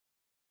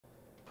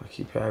I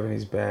keep having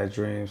these bad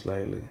dreams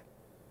lately.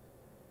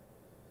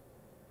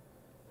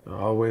 They're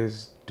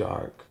always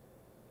dark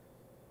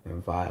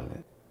and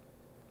violent.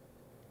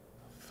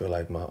 I feel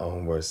like my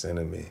own worst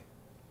enemy.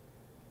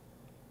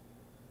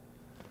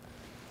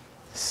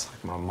 It's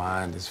like my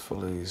mind is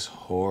full of these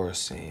horror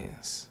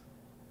scenes.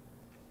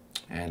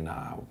 And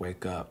I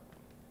wake up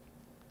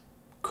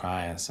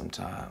crying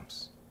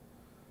sometimes,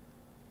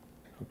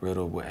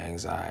 riddled with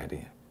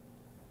anxiety.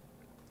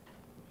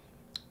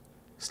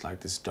 It's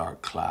like this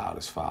dark cloud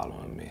is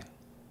following me.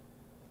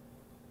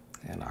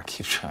 And I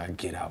keep trying to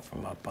get out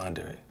from up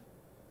under it.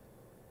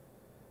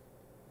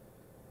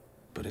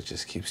 But it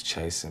just keeps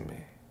chasing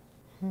me.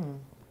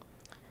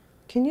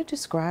 Can you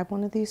describe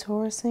one of these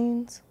horror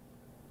scenes?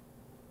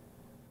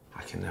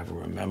 I can never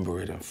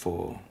remember it in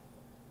full.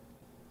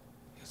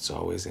 It's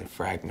always in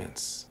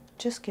fragments.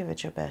 Just give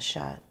it your best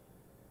shot.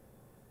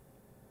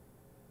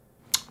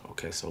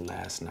 Okay, so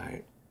last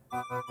night.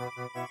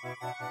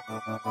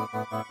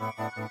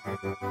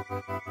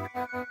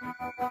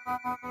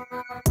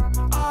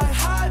 I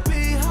hide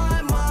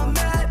behind my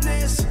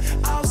madness.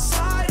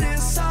 Outside,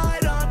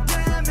 inside, I'm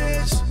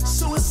damaged.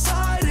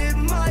 Suicide, it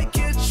might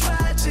get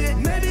tragic.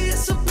 Maybe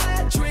it's a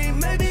bad dream,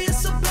 maybe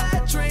it's a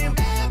bad dream.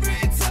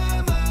 Every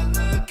time I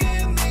look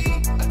at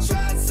me, I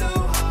try so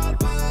hard,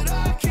 but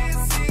I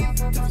can't seem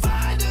to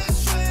find a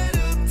shred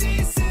of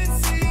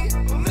decency.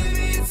 Or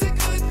maybe it's a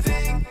good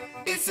thing,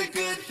 it's a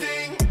good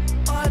thing.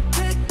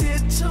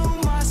 Addicted to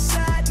my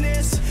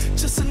sadness,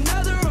 just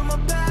another of my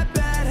bad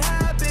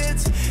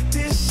habits.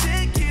 This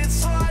shit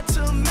gets hard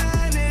to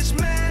manage.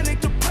 Manic,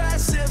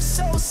 depressive,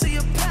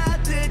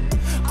 psychopathic.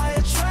 I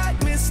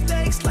attract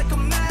mistakes like a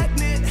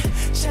magnet.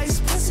 Chase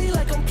pussy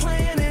like I'm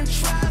playing in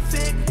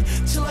traffic.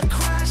 Till I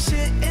crash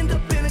it, end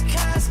up in a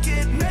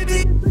casket.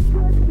 Maybe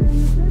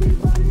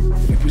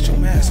Hey, put your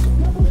mask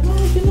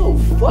on. You know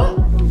what?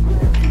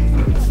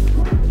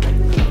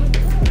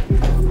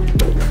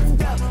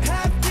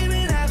 half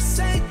demon, half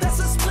saint. That's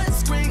a split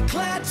screen.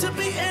 Glad to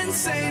be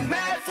insane,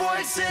 mad for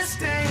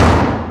existing.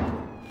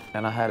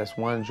 And I had this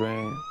one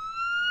dream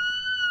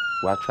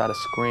where I try to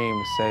scream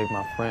to save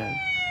my friend.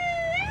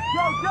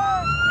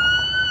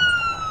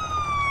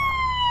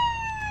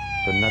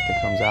 But nothing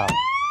comes out.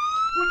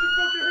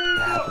 It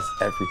happens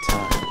every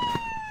time.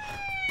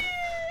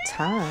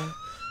 Time?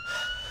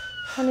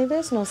 Honey,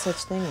 there's no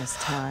such thing as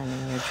time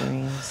in your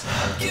dreams.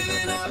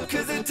 Giving up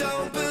cause I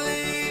don't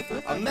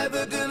believe I'm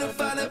never gonna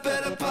find a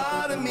better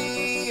part of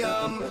me.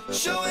 I'm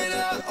showing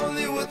out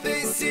only what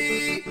they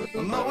see.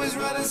 I'm always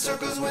running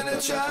circles when I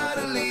try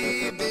to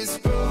leave this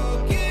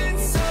broken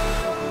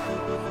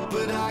soul,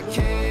 but I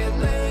can't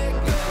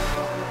let go,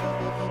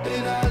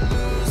 and I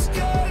lose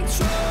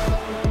control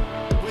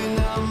when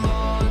I'm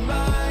on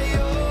my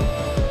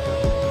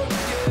own.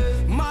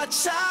 Yeah. My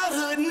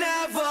childhood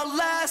never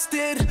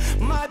lasted.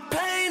 My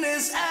pain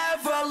is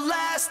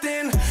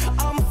everlasting.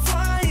 I'm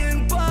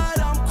flying, but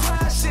I'm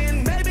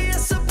crashing. Maybe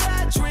it's a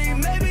bad dream,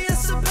 maybe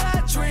it's a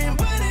bad dream.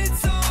 When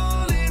it's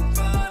all in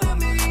front of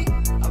me,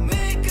 I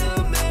make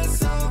a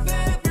mess of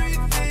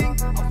everything.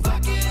 I'll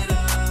fuck it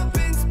up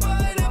in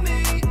spite of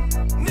me.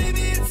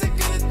 Maybe it's a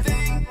good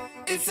thing,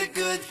 it's a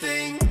good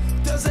thing.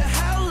 There's a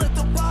hell at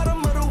the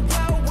bottom of the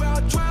well where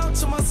I drown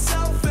to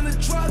myself and the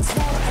drugs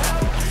won't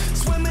help.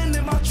 Swimming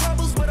in my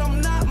troubles, but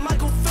I'm not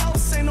Michael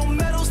Phelps. Ain't no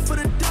medals for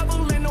the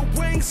devil, ain't no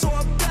wings or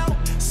a belt.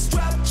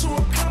 Strapped to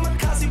a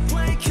kamikaze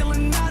plane,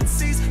 killing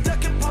Nazis.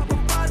 Ducking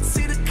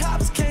paparazzi, the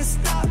cops can't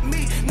stop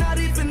me. Not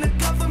even the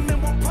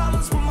government want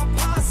problems with my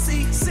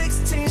posse.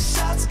 16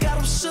 shots, got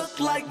them shook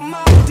like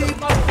Monty.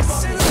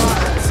 Send a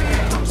SWAT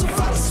team, I'm so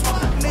far to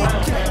swat me.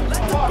 Yeah,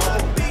 let the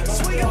blood beat,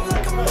 swinging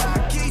like I'm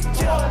Rocky.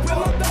 Yeah, with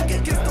my back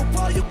against the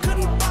wall, you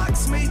couldn't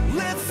box me.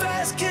 Live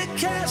fast, get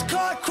cash,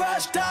 car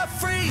crash, die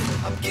free.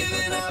 I'm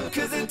giving up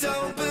cause I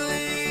don't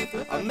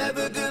believe I'm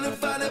never gonna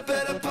find a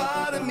better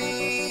part of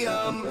me.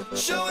 I'm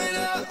showing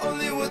out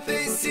only what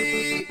they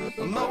see.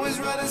 I'm always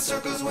running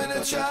circles when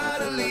I try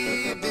to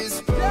leave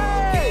this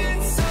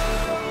broken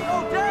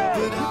soul,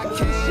 but I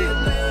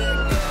can't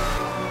let go,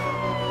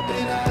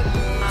 and I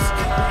lose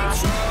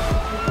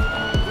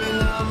control when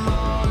I'm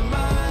on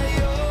my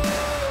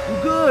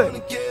own.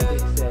 Good. Yeah.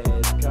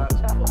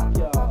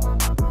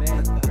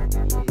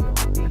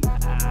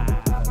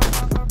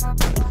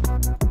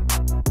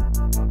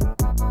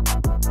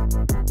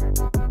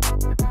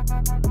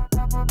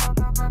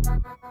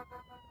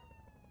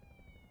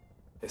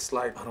 It's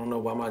like, I don't know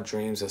why my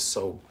dreams are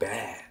so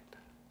bad.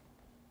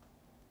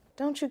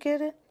 Don't you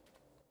get it?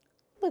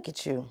 Look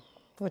at you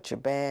with your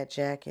bad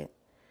jacket.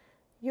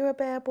 You're a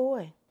bad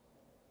boy.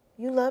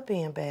 You love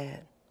being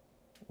bad.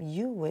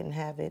 You wouldn't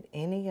have it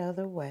any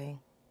other way.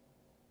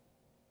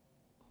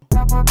 Hey,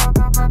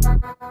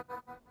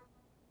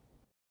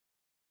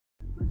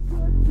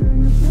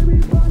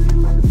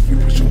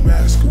 put your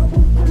mask on.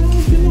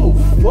 You know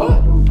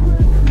what?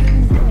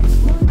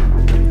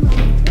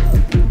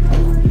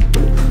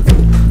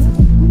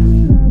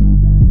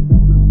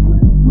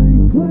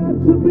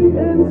 To be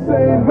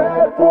insane,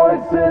 mad for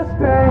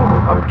existing.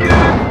 I'm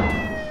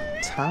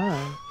getting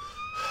Time?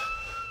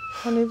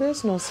 Honey,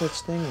 there's no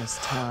such thing as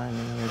time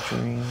in your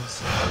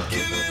dreams.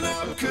 Giving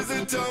up 'cause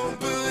I don't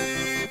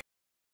believe